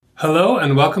Hello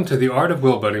and welcome to the Art of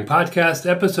Worldbuilding podcast,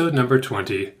 episode number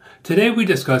 20. Today we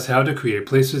discuss how to create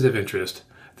places of interest.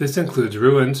 This includes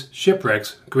ruins,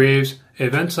 shipwrecks, graves,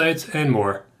 event sites, and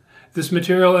more. This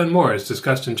material and more is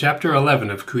discussed in Chapter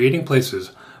 11 of Creating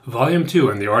Places, Volume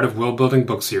 2 in the Art of Worldbuilding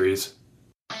book series.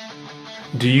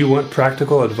 Do you want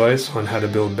practical advice on how to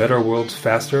build better worlds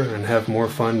faster and have more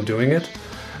fun doing it?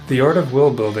 The Art of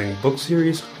Worldbuilding book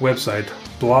series, website,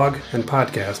 blog, and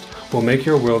podcast will make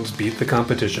your worlds beat the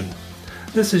competition.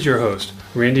 This is your host,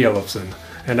 Randy Ellefson,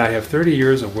 and I have 30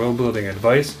 years of worldbuilding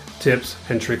advice, tips,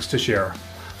 and tricks to share.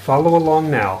 Follow along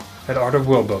now at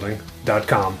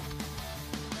artofworldbuilding.com.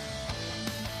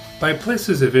 By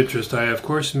places of interest, I of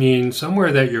course mean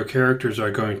somewhere that your characters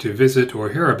are going to visit or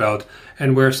hear about,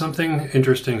 and where something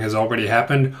interesting has already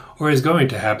happened or is going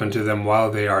to happen to them while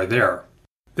they are there.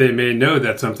 They may know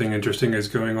that something interesting is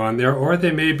going on there, or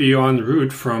they may be en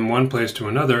route from one place to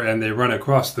another and they run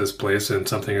across this place and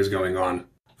something is going on.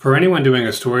 For anyone doing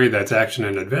a story that's action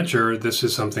and adventure, this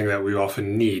is something that we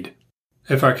often need.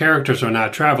 If our characters are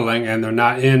not traveling and they're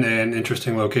not in an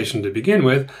interesting location to begin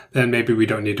with, then maybe we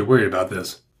don't need to worry about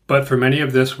this. But for many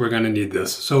of this, we're going to need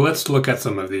this. So let's look at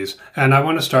some of these. And I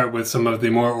want to start with some of the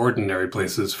more ordinary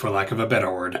places, for lack of a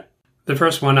better word. The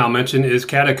first one I'll mention is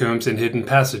catacombs and hidden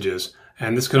passages.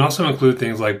 And this can also include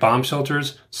things like bomb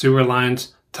shelters, sewer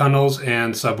lines, tunnels,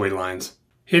 and subway lines.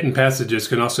 Hidden passages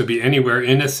can also be anywhere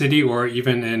in a city or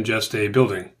even in just a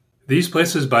building. These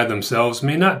places by themselves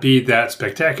may not be that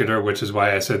spectacular, which is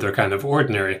why I said they're kind of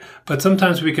ordinary, but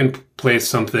sometimes we can place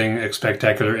something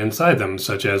spectacular inside them,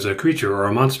 such as a creature or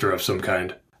a monster of some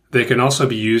kind. They can also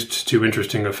be used to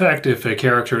interesting effect if a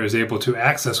character is able to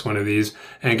access one of these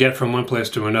and get from one place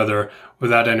to another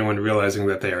without anyone realizing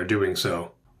that they are doing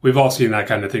so. We've all seen that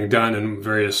kind of thing done in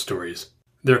various stories.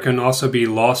 There can also be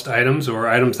lost items or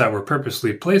items that were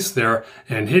purposely placed there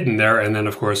and hidden there, and then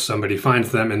of course somebody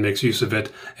finds them and makes use of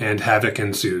it and havoc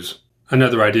ensues.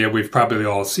 Another idea we've probably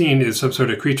all seen is some sort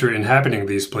of creature inhabiting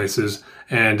these places,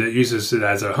 and it uses it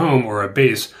as a home or a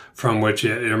base from which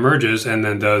it emerges and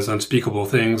then does unspeakable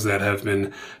things that have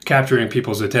been capturing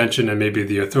people's attention, and maybe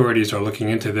the authorities are looking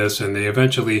into this and they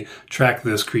eventually track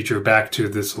this creature back to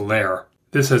this lair.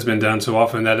 This has been done so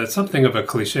often that it's something of a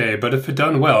cliche, but if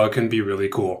done well, it can be really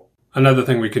cool. Another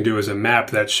thing we can do is a map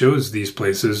that shows these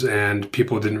places and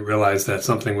people didn't realize that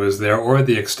something was there or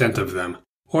the extent of them.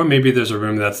 Or maybe there's a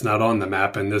room that's not on the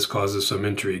map and this causes some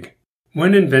intrigue.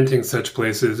 When inventing such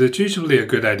places, it's usually a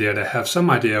good idea to have some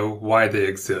idea why they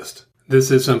exist.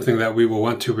 This is something that we will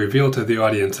want to reveal to the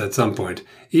audience at some point,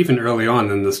 even early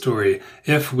on in the story,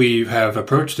 if we have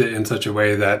approached it in such a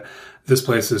way that this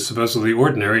place is supposedly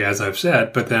ordinary, as I've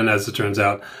said, but then as it turns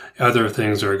out, other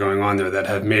things are going on there that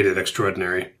have made it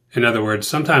extraordinary. In other words,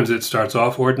 sometimes it starts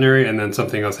off ordinary and then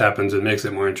something else happens and makes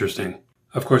it more interesting.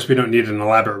 Of course, we don't need an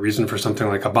elaborate reason for something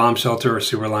like a bomb shelter or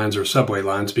sewer lines or subway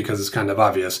lines because it's kind of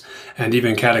obvious. And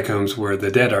even catacombs where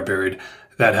the dead are buried,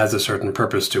 that has a certain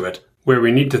purpose to it. Where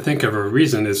we need to think of a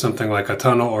reason is something like a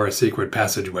tunnel or a secret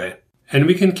passageway. And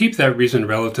we can keep that reason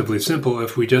relatively simple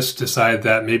if we just decide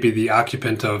that maybe the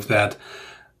occupant of that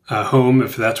home,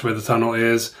 if that's where the tunnel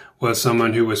is, was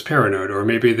someone who was paranoid, or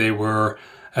maybe they were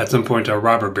at some point a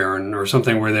robber baron or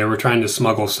something where they were trying to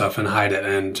smuggle stuff and hide it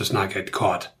and just not get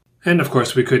caught. And of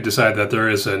course we could decide that there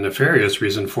is a nefarious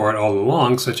reason for it all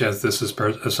along, such as this is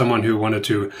someone who wanted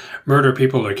to murder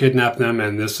people or kidnap them,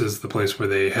 and this is the place where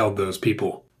they held those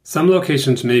people. Some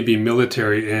locations may be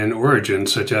military in origin,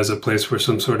 such as a place where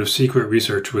some sort of secret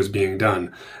research was being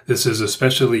done. This is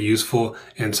especially useful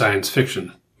in science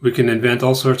fiction. We can invent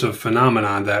all sorts of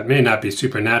phenomena that may not be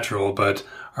supernatural, but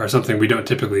are something we don't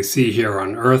typically see here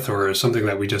on Earth, or something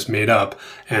that we just made up,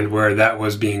 and where that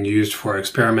was being used for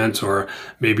experiments, or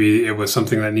maybe it was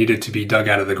something that needed to be dug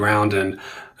out of the ground and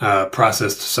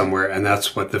processed somewhere, and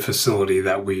that's what the facility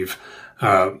that we're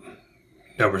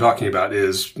talking about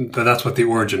is, that's what the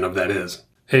origin of that is.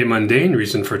 A mundane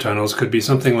reason for tunnels could be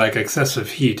something like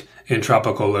excessive heat in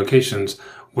tropical locations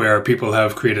where people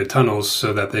have created tunnels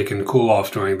so that they can cool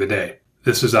off during the day.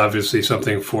 This is obviously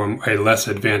something for a less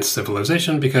advanced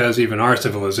civilization because even our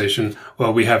civilization,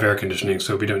 well, we have air conditioning,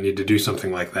 so we don't need to do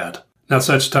something like that. Now,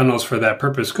 such tunnels for that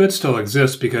purpose could still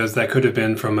exist because that could have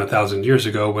been from 1,000 years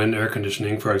ago when air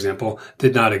conditioning, for example,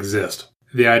 did not exist.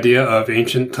 The idea of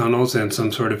ancient tunnels and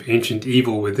some sort of ancient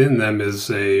evil within them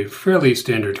is a fairly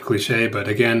standard cliche, but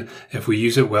again, if we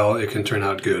use it well, it can turn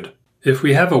out good. If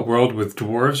we have a world with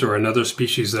dwarves or another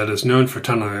species that is known for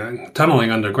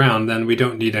tunneling underground, then we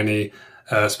don't need any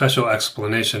special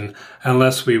explanation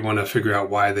unless we want to figure out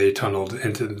why they tunneled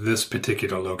into this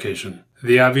particular location.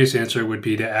 The obvious answer would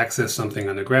be to access something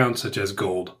underground, such as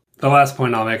gold. The last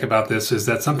point I'll make about this is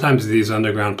that sometimes these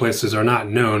underground places are not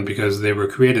known because they were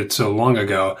created so long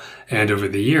ago, and over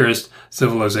the years,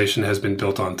 civilization has been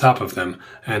built on top of them,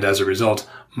 and as a result,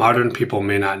 modern people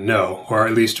may not know, or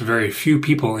at least very few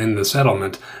people in the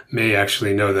settlement may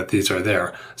actually know that these are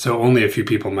there, so only a few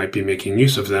people might be making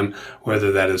use of them,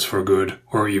 whether that is for good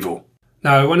or evil.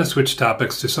 Now I want to switch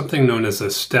topics to something known as a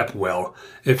step well.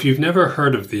 If you've never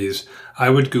heard of these,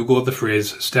 I would Google the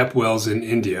phrase step wells in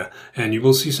India, and you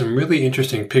will see some really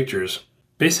interesting pictures.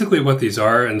 Basically what these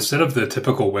are, instead of the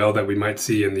typical well that we might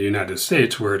see in the United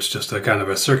States, where it's just a kind of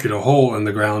a circular hole in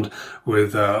the ground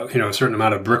with a certain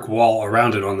amount of brick wall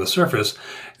around it on the surface,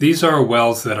 these are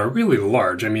wells that are really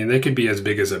large. I mean, they could be as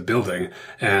big as a building,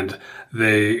 and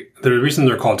the reason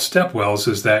they're called step wells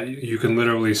is that you can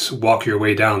literally walk your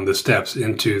way down the steps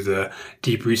into the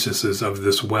deep recesses of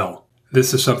this well.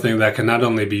 This is something that can not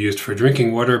only be used for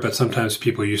drinking water, but sometimes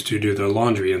people used to do their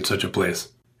laundry in such a place.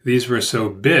 These were so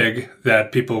big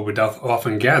that people would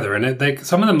often gather in it.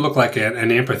 Some of them look like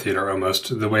an amphitheater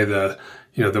almost, the way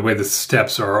the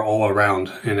steps are all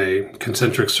around in a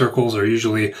concentric circles, or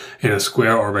usually in a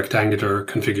square or rectangular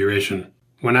configuration.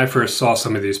 When I first saw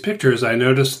some of these pictures, I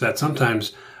noticed that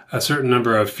sometimes a certain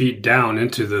number of feet down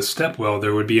into the step well,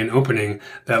 there would be an opening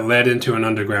that led into an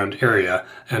underground area,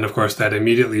 and of course that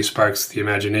immediately sparks the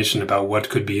imagination about what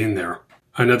could be in there.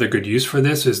 Another good use for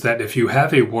this is that if you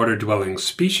have a water-dwelling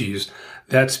species,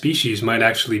 that species might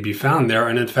actually be found there,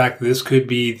 and in fact this could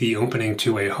be the opening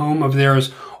to a home of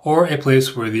theirs, or a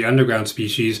place where the underground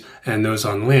species and those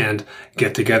on land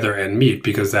get together and meet,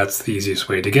 because that's the easiest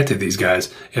way to get to these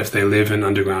guys, if they live in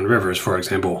underground rivers, for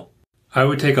example. I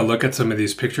would take a look at some of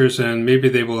these pictures, and maybe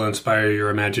they will inspire your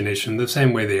imagination the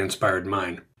same way they inspired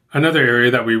mine. Another area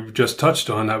that we just touched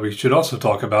on that we should also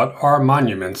talk about are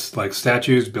monuments, like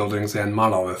statues, buildings, and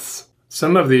monoliths.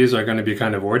 Some of these are going to be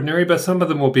kind of ordinary, but some of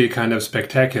them will be kind of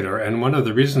spectacular, and one of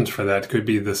the reasons for that could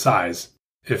be the size.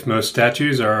 If most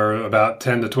statues are about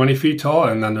 10 to 20 feet tall,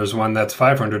 and then there's one that's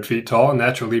 500 feet tall,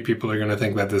 naturally people are going to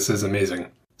think that this is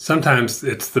amazing. Sometimes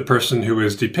it's the person who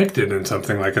is depicted in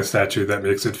something like a statue that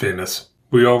makes it famous.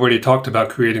 We already talked about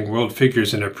creating world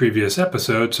figures in a previous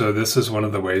episode, so this is one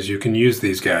of the ways you can use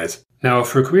these guys. Now,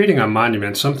 for creating a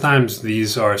monument, sometimes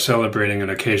these are celebrating an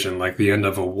occasion, like the end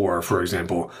of a war, for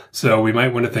example, so we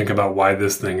might want to think about why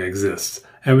this thing exists,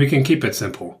 and we can keep it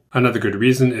simple. Another good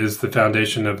reason is the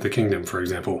foundation of the kingdom, for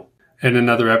example. In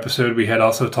another episode, we had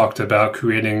also talked about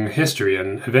creating history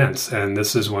and events, and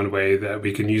this is one way that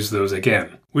we can use those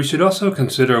again. We should also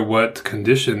consider what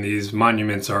condition these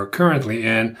monuments are currently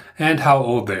in and how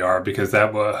old they are, because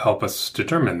that will help us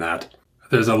determine that.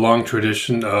 There's a long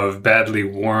tradition of badly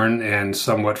worn and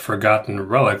somewhat forgotten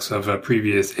relics of a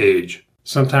previous age.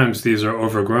 Sometimes these are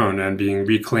overgrown and being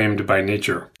reclaimed by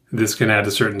nature. This can add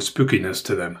a certain spookiness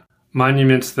to them.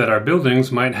 Monuments that are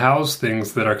buildings might house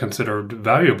things that are considered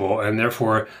valuable, and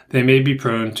therefore they may be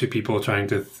prone to people trying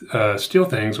to steal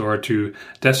things or to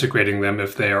desecrating them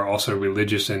if they are also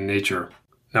religious in nature.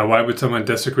 Now, why would someone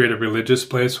desecrate a religious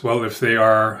place? Well, if they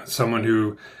are someone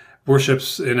who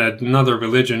worships in another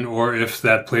religion, or if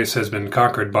that place has been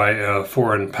conquered by a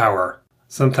foreign power.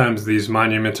 Sometimes these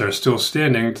monuments are still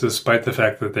standing despite the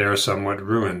fact that they are somewhat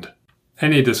ruined.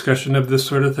 Any discussion of this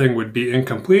sort of thing would be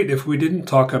incomplete if we didn't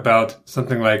talk about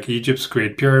something like Egypt's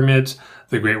Great Pyramids,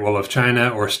 the Great Wall of China,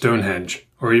 or Stonehenge,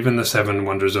 or even the Seven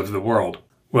Wonders of the World.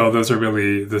 Well, those are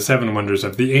really the seven wonders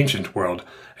of the ancient world,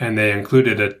 and they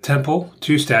included a temple,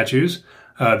 2 statues,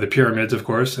 the pyramids, of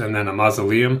course, and then a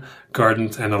mausoleum,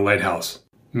 gardens, and a lighthouse.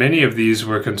 Many of these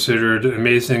were considered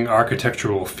amazing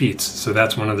architectural feats, so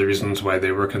that's one of the reasons why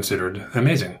they were considered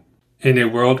amazing. In a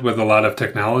world with a lot of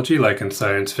technology, like in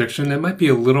science fiction, it might be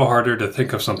a little harder to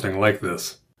think of something like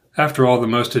this. After all, the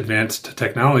most advanced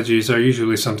technologies are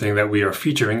usually something that we are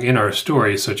featuring in our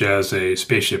story, such as a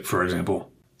spaceship, for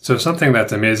example. So something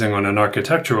that's amazing on an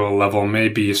architectural level may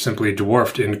be simply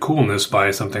dwarfed in coolness by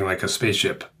something like a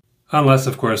spaceship. Unless,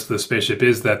 of course, the spaceship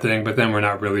is that thing, but then we're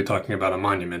not really talking about a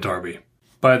monument, are we?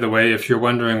 By the way, if you're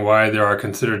wondering why there are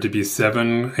considered to be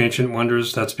 7 ancient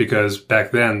wonders, that's because back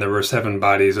then there were 7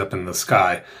 bodies up in the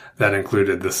sky. That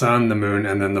included the sun, the moon,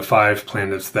 and then the 5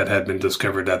 planets that had been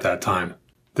discovered at that time.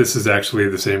 This is actually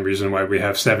the same reason why we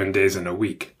have 7 days in a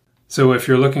week. So if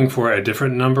you're looking for a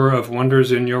different number of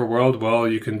wonders in your world, well,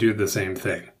 you can do the same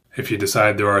thing. If you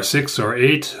decide there are 6 or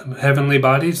 8 heavenly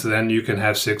bodies, then you can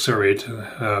have 6 or 8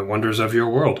 wonders of your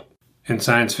world. In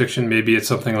science fiction, maybe it's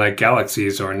something like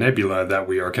galaxies or nebula that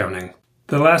we are counting.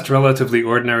 The last relatively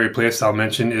ordinary place I'll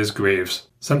mention is graves.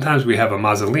 Sometimes we have a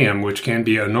mausoleum, which can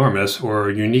be enormous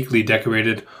or uniquely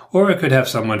decorated, or it could have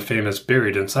someone famous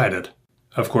buried inside it.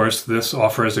 Of course, this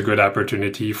offers a good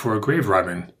opportunity for grave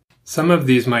robbing. Some of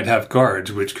these might have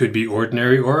guards, which could be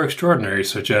ordinary or extraordinary,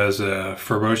 such as a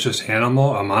ferocious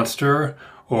animal, a monster,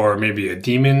 or maybe a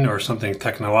demon or something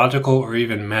technological or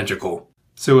even magical.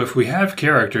 So if we have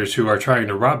characters who are trying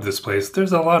to rob this place,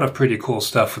 there's a lot of pretty cool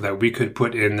stuff that we could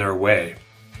put in their way.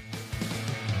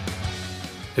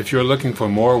 If you're looking for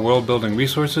more world-building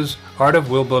resources,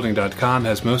 artofworldbuilding.com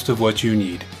has most of what you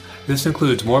need. This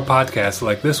includes more podcasts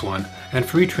like this one, and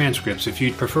free transcripts if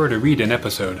you'd prefer to read an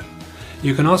episode.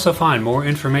 You can also find more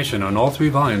information on all 3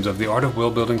 volumes of the Art of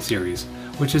World Building series,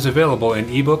 which is available in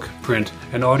ebook, print,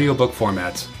 and audiobook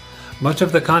formats. Much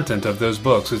of the content of those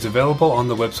books is available on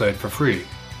the website for free.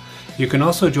 You can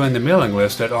also join the mailing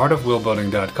list at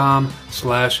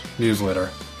artofworldbuilding.com/newsletter.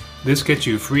 This gets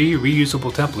you free,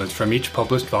 reusable templates from each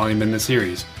published volume in the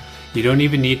series. You don't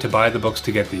even need to buy the books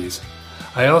to get these.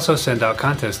 I also send out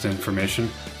contest information,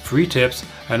 free tips,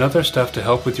 and other stuff to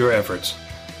help with your efforts.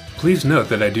 Please note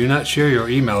that I do not share your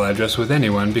email address with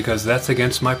anyone because that's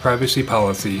against my privacy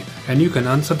policy, and you can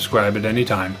unsubscribe at any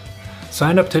time.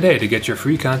 Sign up today to get your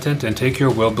free content and take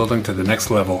your world building to the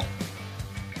next level.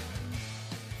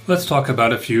 Let's talk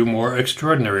about a few more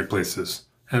extraordinary places.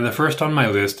 And the first on my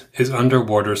list is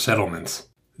underwater settlements.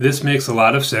 This makes a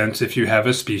lot of sense if you have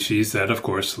a species that, of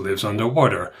course, lives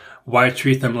underwater. Why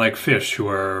treat them like fish who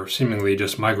are seemingly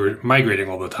just migrating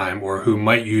all the time, or who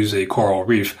might use a coral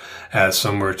reef as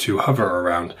somewhere to hover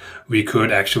around? We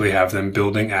could actually have them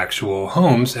building actual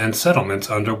homes and settlements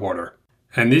underwater.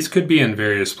 And these could be in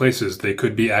various places. They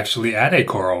could be actually at a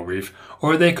coral reef,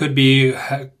 or they could be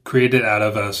created out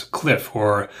of a cliff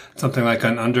or something like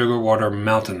an underwater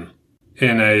mountain.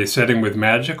 In a setting with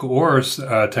magic or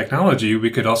technology,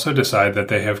 we could also decide that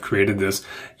they have created this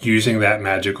using that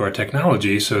magic or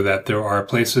technology so that there are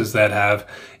places that have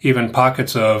even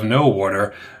pockets of no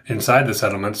water inside the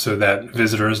settlement so that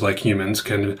visitors like humans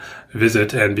can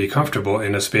visit and be comfortable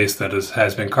in a space that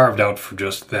has been carved out for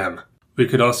just them. We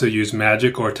could also use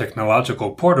magic or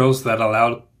technological portals that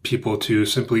allow people to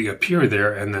simply appear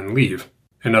there and then leave.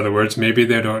 In other words, maybe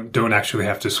they don't actually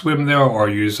have to swim there or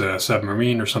use a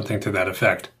submarine or something to that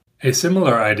effect. A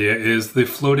similar idea is the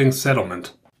floating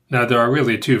settlement. Now, there are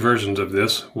really 2 versions of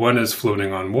this. One is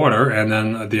floating on water, and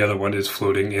then the other one is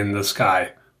floating in the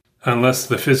sky. Unless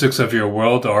the physics of your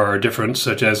world are different,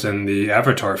 such as in the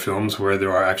Avatar films where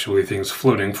there are actually things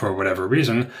floating for whatever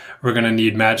reason, we're going to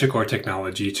need magic or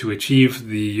technology to achieve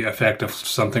the effect of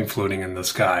something floating in the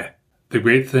sky. The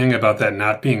great thing about that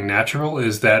not being natural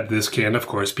is that this can, of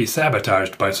course, be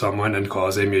sabotaged by someone and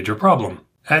cause a major problem.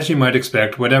 As you might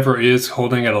expect, whatever is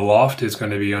holding it aloft is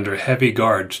going to be under heavy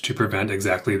guards to prevent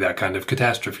exactly that kind of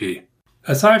catastrophe.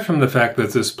 Aside from the fact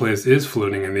that this place is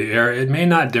floating in the air, it may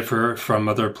not differ from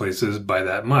other places by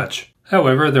that much.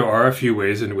 However, there are a few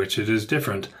ways in which it is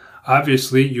different.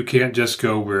 Obviously, you can't just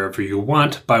go wherever you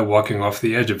want by walking off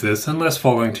the edge of this unless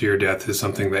falling to your death is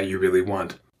something that you really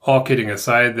want. All kidding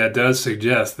aside, that does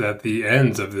suggest that the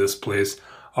ends of this place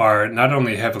are not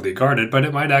only heavily guarded, but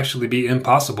it might actually be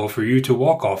impossible for you to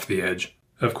walk off the edge.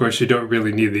 Of course, you don't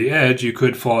really need the edge. You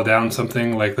could fall down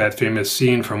something like that famous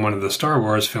scene from one of the Star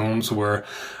Wars films where,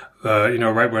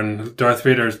 right when Darth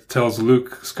Vader tells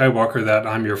Luke Skywalker that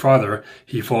I'm your father,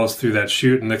 he falls through that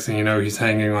chute, and next thing you know, he's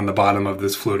hanging on the bottom of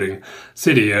this floating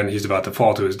city, and he's about to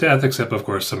fall to his death, except, of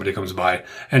course, somebody comes by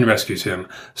and rescues him.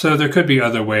 So there could be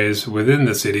other ways within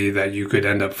the city that you could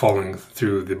end up falling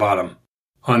through the bottom.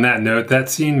 On that note, that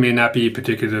scene may not be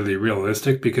particularly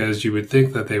realistic because you would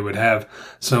think that they would have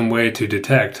some way to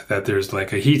detect that there's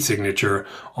like a heat signature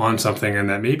on something and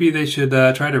that maybe they should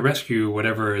try to rescue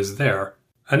whatever is there.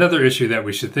 Another issue that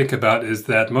we should think about is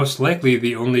that most likely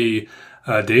the only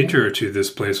danger to this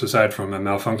place, aside from a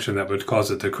malfunction that would cause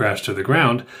it to crash to the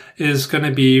ground, is going to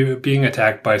be being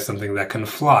attacked by something that can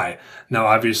fly. Now,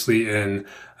 obviously, in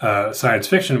science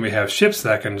fiction, we have ships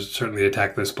that can certainly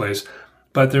attack this place,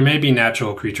 but there may be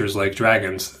natural creatures like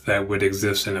dragons that would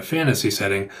exist in a fantasy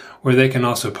setting where they can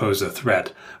also pose a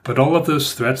threat. But all of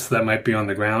those threats that might be on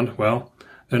the ground, well,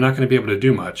 they're not going to be able to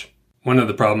do much. One of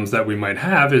the problems that we might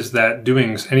have is that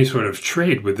doing any sort of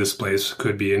trade with this place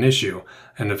could be an issue.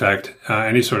 And in fact,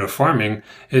 any sort of farming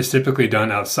is typically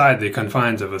done outside the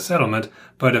confines of a settlement,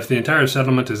 but if the entire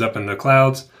settlement is up in the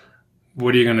clouds,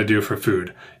 what are you going to do for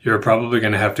food? You're probably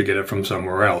going to have to get it from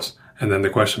somewhere else. And then the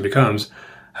question becomes,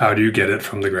 how do you get it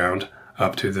from the ground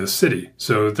up to this city?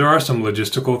 So there are some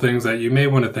logistical things that you may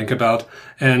want to think about,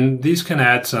 and these can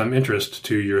add some interest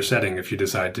to your setting if you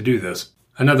decide to do this.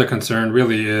 Another concern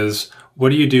really is, what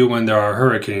do you do when there are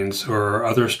hurricanes or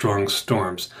other strong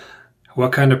storms?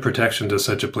 What kind of protection does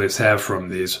such a place have from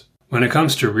these? When it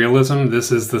comes to realism,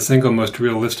 this is the single most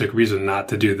realistic reason not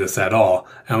to do this at all,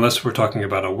 unless we're talking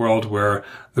about a world where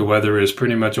the weather is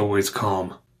pretty much always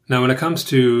calm. Now, when it comes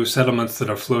to settlements that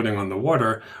are floating on the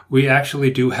water, we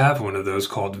actually do have one of those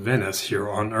called Venice here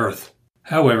on Earth.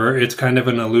 However, it's kind of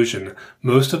an illusion.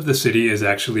 Most of the city is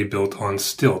actually built on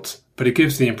stilts, but it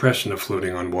gives the impression of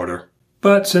floating on water.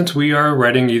 But since we are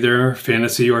writing either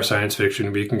fantasy or science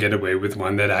fiction, we can get away with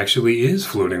one that actually is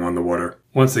floating on the water.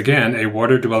 Once again, a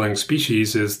water-dwelling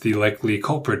species is the likely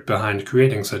culprit behind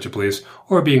creating such a place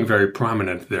or being very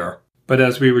prominent there. But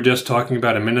as we were just talking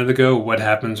about a minute ago, what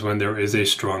happens when there is a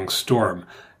strong storm?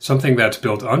 Something that's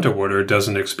built underwater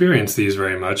doesn't experience these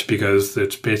very much because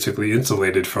it's basically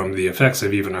insulated from the effects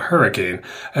of even a hurricane,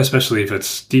 especially if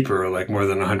it's deeper, like more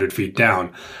than 100 feet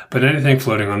down. But anything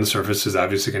floating on the surface is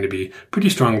obviously going to be pretty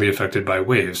strongly affected by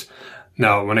waves.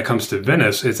 Now, when it comes to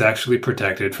Venice, it's actually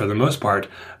protected for the most part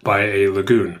by a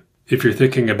lagoon. If you're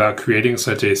thinking about creating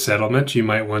such a settlement, you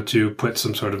might want to put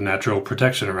some sort of natural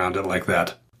protection around it like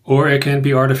that. Or it can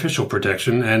be artificial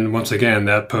protection, and once again,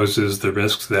 that poses the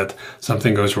risks that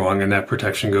something goes wrong and that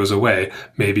protection goes away,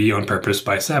 maybe on purpose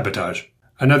by sabotage.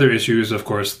 Another issue is, of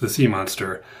course, the sea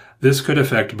monster. This could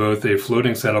affect both a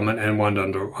floating settlement and one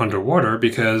underwater,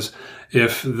 because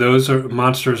if those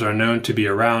monsters are known to be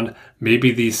around,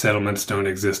 maybe these settlements don't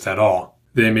exist at all.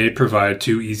 They may provide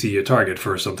too easy a target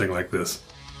for something like this.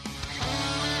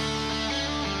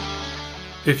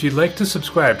 If you'd like to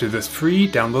subscribe to this free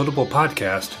downloadable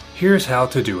podcast, here's how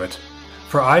to do it.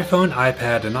 For iPhone,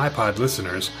 iPad, and iPod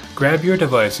listeners, grab your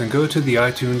device and go to the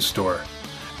iTunes Store.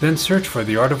 Then search for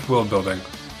The Art of World Building.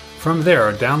 From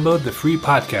there, download the free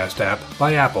podcast app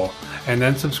by Apple, and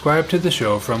then subscribe to the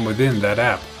show from within that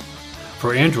app.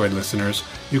 For Android listeners,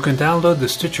 you can download the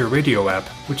Stitcher Radio app,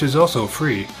 which is also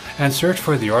free, and search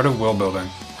for The Art of World Building.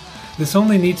 This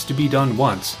only needs to be done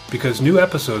once, because new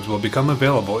episodes will become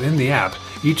available in the app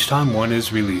each time one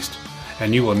is released,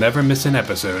 and you will never miss an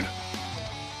episode.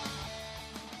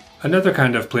 Another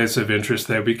kind of place of interest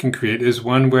that we can create is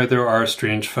one where there are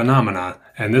strange phenomena,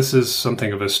 and this is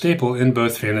something of a staple in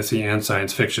both fantasy and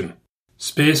science fiction.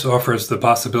 Space offers the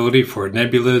possibility for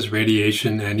nebulas,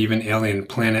 radiation, and even alien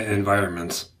planet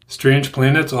environments. Strange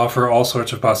planets offer all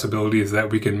sorts of possibilities that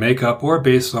we can make up or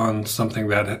base on something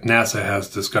that NASA has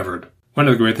discovered. One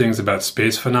of the great things about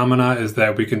space phenomena is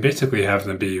that we can basically have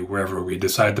them be wherever we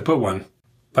decide to put one.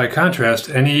 By contrast,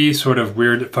 any sort of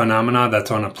weird phenomena that's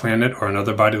on a planet or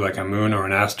another body like a moon or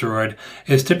an asteroid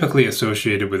is typically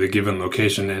associated with a given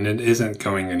location and it isn't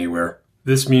going anywhere.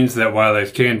 This means that while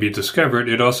it can be discovered,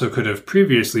 it also could have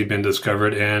previously been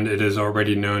discovered and it is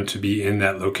already known to be in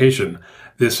that location.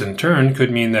 This in turn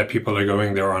could mean that people are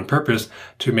going there on purpose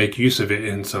to make use of it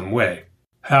in some way.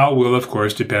 How will of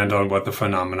course depend on what the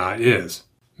phenomena is.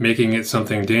 Making it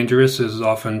something dangerous is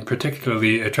often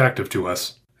particularly attractive to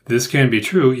us. This can be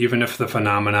true even if the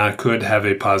phenomena could have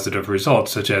a positive result,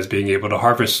 such as being able to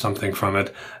harvest something from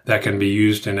it that can be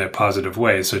used in a positive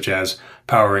way, such as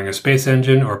powering a space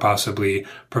engine or possibly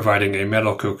providing a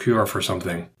medical cure for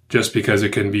something. Just because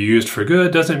it can be used for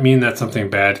good doesn't mean that something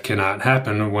bad cannot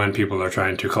happen when people are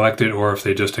trying to collect it or if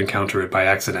they just encounter it by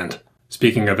accident.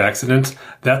 Speaking of accidents,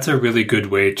 that's a really good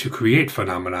way to create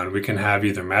phenomena. We can have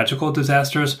either magical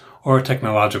disasters or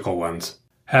technological ones.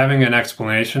 Having an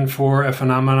explanation for a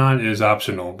phenomenon is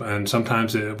optional, and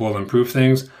sometimes it will improve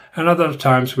things, and other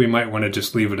times we might want to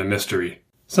just leave it a mystery.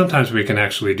 Sometimes we can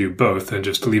actually do both and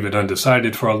just leave it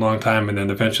undecided for a long time and then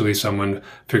eventually someone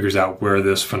figures out where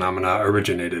this phenomena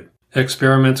originated.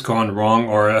 Experiments gone wrong,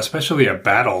 or especially a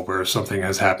battle where something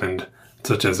has happened,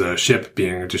 such as a ship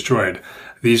being destroyed,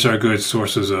 these are good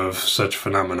sources of such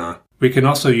phenomena. We can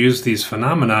also use these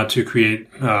phenomena to create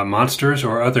monsters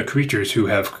or other creatures who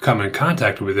have come in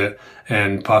contact with it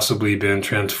and possibly been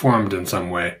transformed in some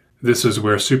way. This is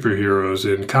where superheroes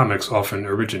in comics often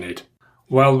originate.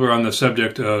 While we're on the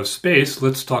subject of space,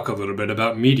 let's talk a little bit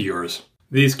about meteors.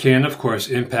 These can, of course,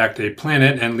 impact a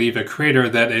planet and leave a crater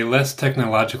that a less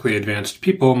technologically advanced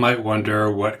people might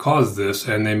wonder what caused this,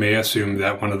 and they may assume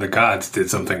that one of the gods did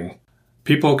something.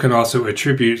 People can also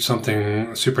attribute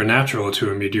something supernatural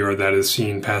to a meteor that is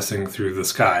seen passing through the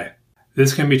sky.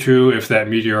 This can be true if that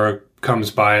meteor comes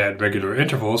by at regular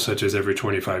intervals, such as every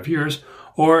 25 years,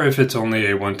 or if it's only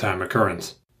a one-time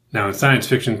occurrence. Now, in science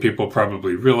fiction, people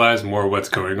probably realize more what's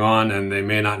going on, and they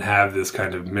may not have this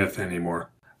kind of myth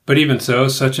anymore. But even so,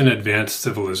 such an advanced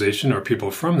civilization or people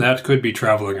from that could be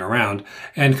traveling around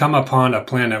and come upon a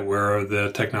planet where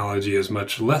the technology is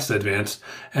much less advanced,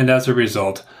 and as a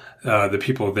result, the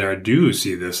people there do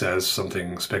see this as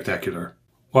something spectacular.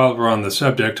 While we're on the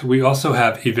subject, we also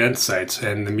have event sites,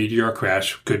 and the meteor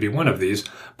crash could be one of these,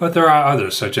 but there are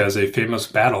others, such as a famous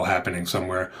battle happening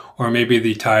somewhere, or maybe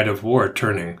the tide of war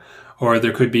turning, or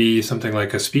there could be something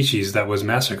like a species that was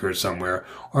massacred somewhere,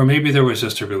 or maybe there was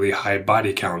just a really high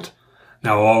body count.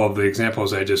 Now, all of the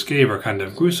examples I just gave are kind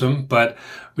of gruesome, but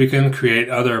we can create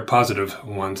other positive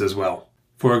ones as well.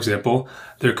 For example,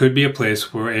 there could be a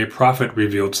place where a prophet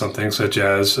revealed something, such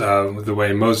as the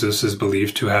way Moses is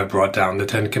believed to have brought down the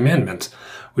Ten Commandments.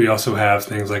 We also have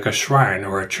things like a shrine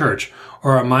or a church,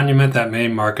 or a monument that may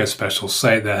mark a special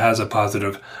site that has a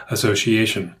positive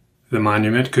association. The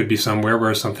monument could be somewhere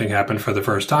where something happened for the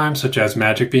first time, such as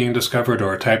magic being discovered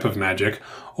or a type of magic,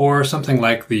 or something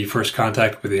like the first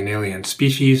contact with an alien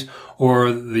species,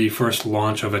 or the first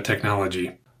launch of a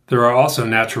technology. There are also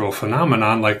natural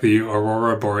phenomena like the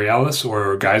aurora borealis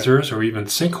or geysers or even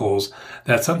sinkholes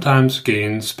that sometimes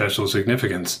gain special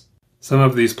significance. Some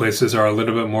of these places are a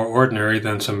little bit more ordinary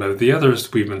than some of the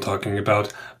others we've been talking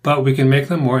about, but we can make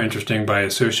them more interesting by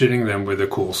associating them with a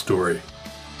cool story.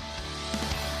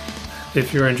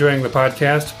 If you're enjoying the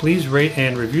podcast, please rate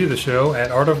and review the show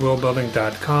at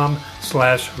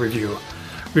artofworldbuilding.com/review.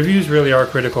 Reviews really are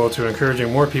critical to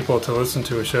encouraging more people to listen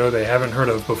to a show they haven't heard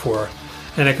of before.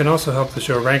 And it can also help the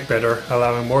show rank better,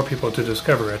 allowing more people to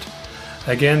discover it.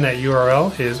 Again, that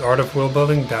URL is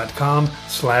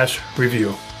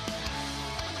artofworldbuilding.com/review.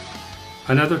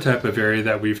 Another type of area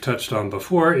that we've touched on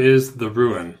before is the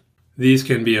ruin. These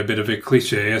can be a bit of a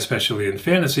cliche, especially in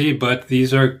fantasy, but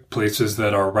these are places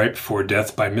that are ripe for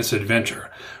death by misadventure.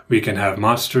 We can have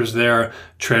monsters there,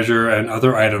 treasure, and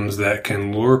other items that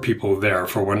can lure people there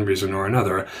for one reason or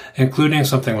another, including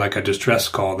something like a distress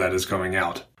call that is going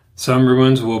out. Some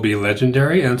ruins will be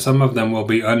legendary, and some of them will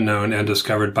be unknown and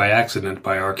discovered by accident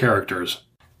by our characters.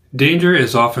 Danger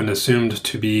is often assumed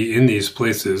to be in these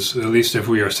places, at least if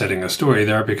we are setting a story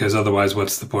there, because otherwise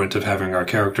what's the point of having our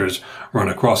characters run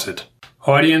across it?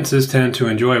 Audiences tend to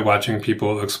enjoy watching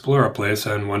people explore a place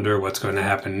and wonder what's going to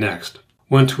happen next.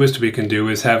 One twist we can do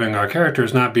is having our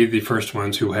characters not be the first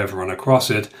ones who have run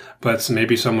across it, but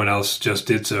maybe someone else just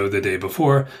did so the day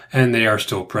before, and they are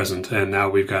still present, and now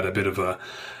we've got a bit of a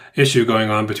issue going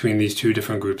on between these two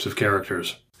different groups of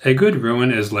characters. A good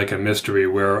ruin is like a mystery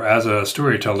where, as a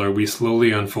storyteller, we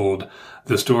slowly unfold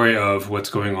the story of what's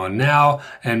going on now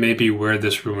and maybe where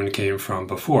this ruin came from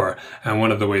before. And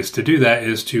one of the ways to do that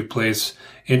is to place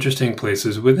interesting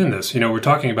places within this. We're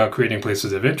talking about creating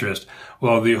places of interest.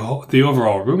 Well, the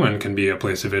overall ruin can be a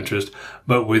place of interest,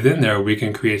 but within there we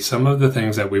can create some of the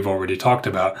things that we've already talked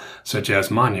about, such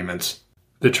as monuments.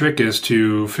 The trick is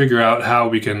to figure out how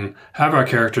we can have our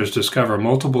characters discover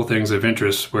multiple things of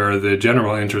interest where the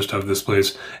general interest of this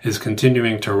place is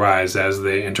continuing to rise as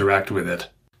they interact with it.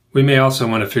 We may also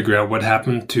want to figure out what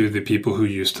happened to the people who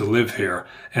used to live here.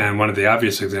 And one of the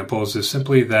obvious examples is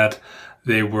simply that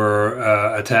they were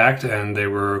attacked and they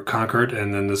were conquered,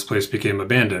 and then this place became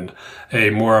abandoned.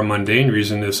 A more mundane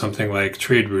reason is something like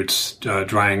trade routes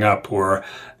drying up or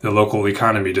the local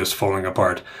economy just falling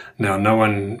apart. Now, no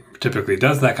one typically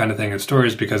does that kind of thing in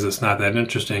stories because it's not that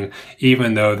interesting,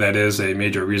 even though that is a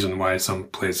major reason why some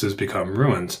places become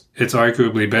ruins. It's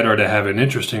arguably better to have an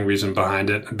interesting reason behind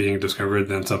it being discovered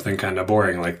than something kind of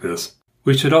boring like this.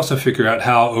 We should also figure out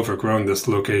how overgrown this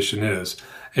location is.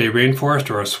 A rainforest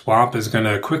or a swamp is going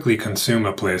to quickly consume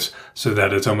a place so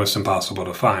that it's almost impossible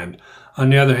to find.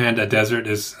 On the other hand, a desert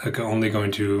is only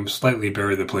going to slightly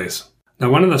bury the place. Now,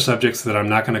 one of the subjects that I'm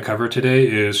not going to cover today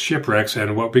is shipwrecks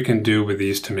and what we can do with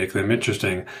these to make them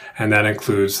interesting, and that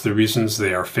includes the reasons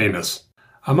they are famous.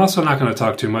 I'm also not going to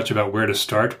talk too much about where to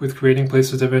start with creating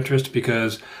places of interest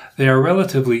because they are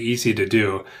relatively easy to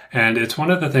do, and it's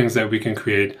one of the things that we can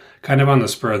create kind of on the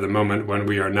spur of the moment when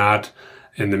we are not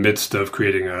in the midst of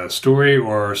creating a story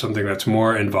or something that's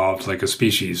more involved like a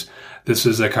species. This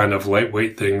is a kind of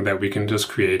lightweight thing that we can just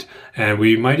create, and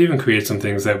we might even create some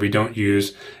things that we don't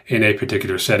use in a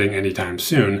particular setting anytime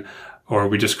soon, or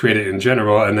we just create it in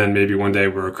general, and then maybe one day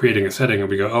we're creating a setting and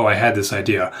we go, oh, I had this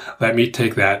idea. Let me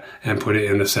take that and put it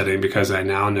in the setting because I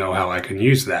now know how I can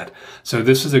use that. So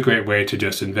this is a great way to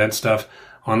just invent stuff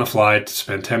on the fly, to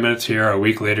spend 10 minutes here. A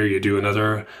week later, you do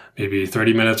another maybe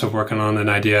 30 minutes of working on an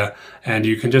idea, and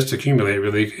you can just accumulate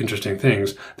really interesting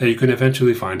things that you can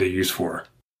eventually find a use for.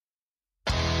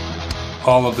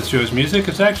 All of the show's music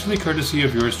is actually courtesy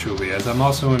of yours truly, as I'm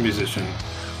also a musician.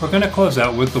 We're going to close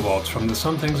out with the waltz from the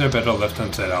Some Things Are Better Left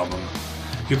Unsaid album.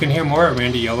 You can hear more at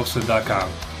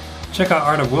randyyellowson.com. Check out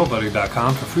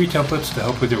artofworldbuilding.com for free templates to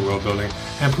help with your world building,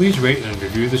 and please rate and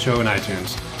review the show in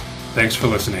iTunes. Thanks for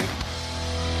listening.